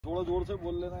थोड़ा जोर से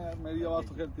बोल लेना यार, मेरी आवाज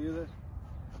तो खैर तेज है।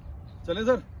 चलें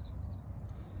sir.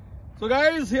 So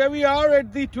guys, here we are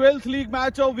at the 12th league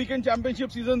match of Weekend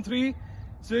Championship Season 3.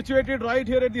 Situated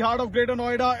right here at the heart of Greater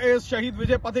Noida is Saheed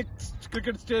Vijay Pathik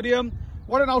Cricket Stadium.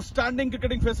 What an outstanding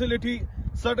cricketing facility.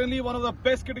 Certainly one of the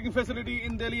best cricketing facility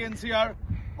in Delhi NCR.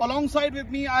 Alongside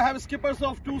with me, I have skippers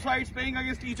of two sides playing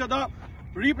against each other.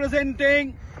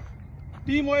 Representing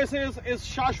Team Oasis is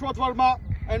Shashwat Verma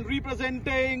and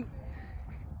representing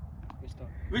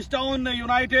Wishtown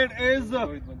United is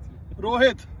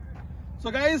Rohit.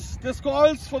 So guys, this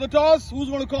calls for the toss. Who's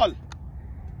going to call?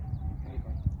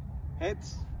 Heads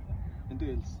and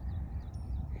tails.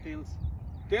 Tails.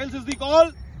 Tails is the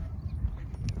call.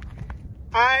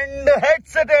 And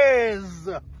heads it is.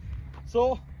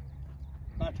 So,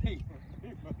 nothing.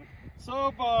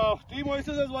 So, Team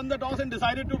Oasis has won the toss and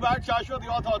decided to bat. Shashwat,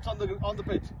 your thoughts on the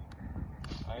pitch?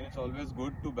 It's always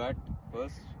good to bat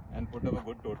first and put up a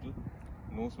good total.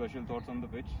 No special thoughts on the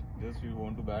pitch. Just we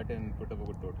want to bat and put up a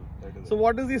good total. That is so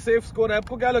what is the safe score?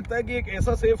 आपको क्या लगता है कि एक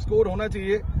ऐसा safe score होना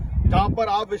चाहिए जहाँ पर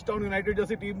आप विस्टाउन यूनाइटेड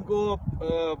जैसी टीम को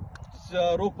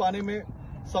रोक पाने में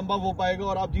संभव हो पाएगा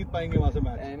और आप जीत पाएंगे वहाँ से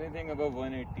match? Anything above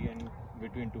 180 and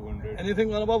between 200.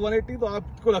 Anything above 180, तो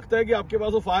आपको लगता है कि आपके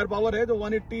पास वो फायर पावर है जो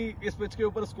 180 इस पिच के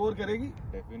ऊपर स्कोर करेगी?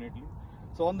 Definitely.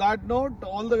 So on that note,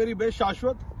 all the very best,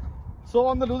 Shashwat. So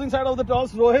on the losing side of the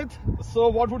toss, Rohit. So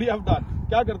what would you have done?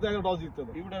 क्या करते अगर टॉस जीतते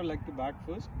तो? We would have liked to bat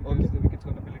first because the wicket's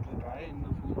going to be a little dry in the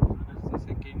fourth because it's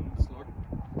the second slot,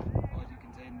 or you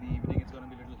can say in the evening it's going to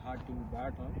be a little hard to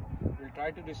bat on. We'll try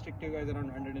to restrict you guys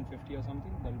around 150 or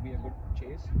something. That'll be a good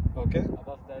chase. Okay.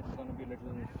 Above that it's going to be a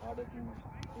little harder to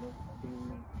do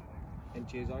and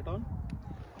chase out on.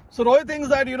 So Rohit thinks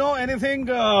that anything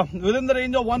within the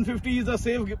range of 150 is a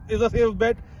safe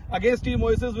bet against Team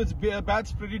Oasis, which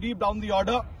bats pretty deep down the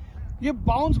order. ये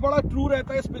bounce बड़ा true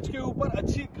रहता है इस pitch के ऊपर,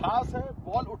 अच्छी घास है,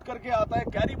 बॉल उठ करके आता है,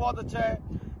 कैरी बहुत अच्छा है,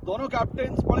 दोनों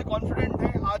कैप्टन्स बड़े कॉन्फिडेंट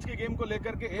हैं आज के गेम को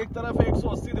लेकर के। एक तरफ है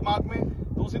 180 दिमाग में,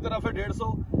 दूसरी तरफ है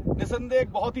 150। निसंदेह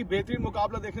एक बहुत ही बेहतरीन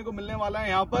मुकाबला देखने को मिलने वाला है।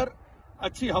 यहाँ पर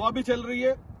अच्छी हवा भी चल रही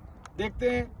है, देखते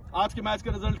हैं आज के मैच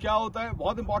का रिजल्ट क्या होता है।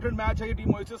 बहुत इंपॉर्टेंट मैच है ये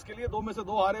टीम ओएसिस के लिए, 2 में से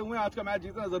 2 हारे हुए हैं, आज का मैच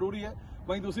जीतना जरूरी है।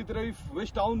 वहीं दूसरी तरफ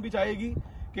विश टाउन भी चाहेगी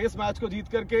कि इस मैच को जीत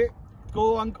करके को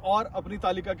अंक और अपनी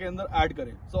तालिका के अंदर ऐड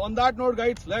करें। So on that note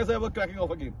guides, let's have a cracking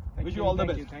of a game. Wish you all the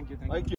best. Thank you.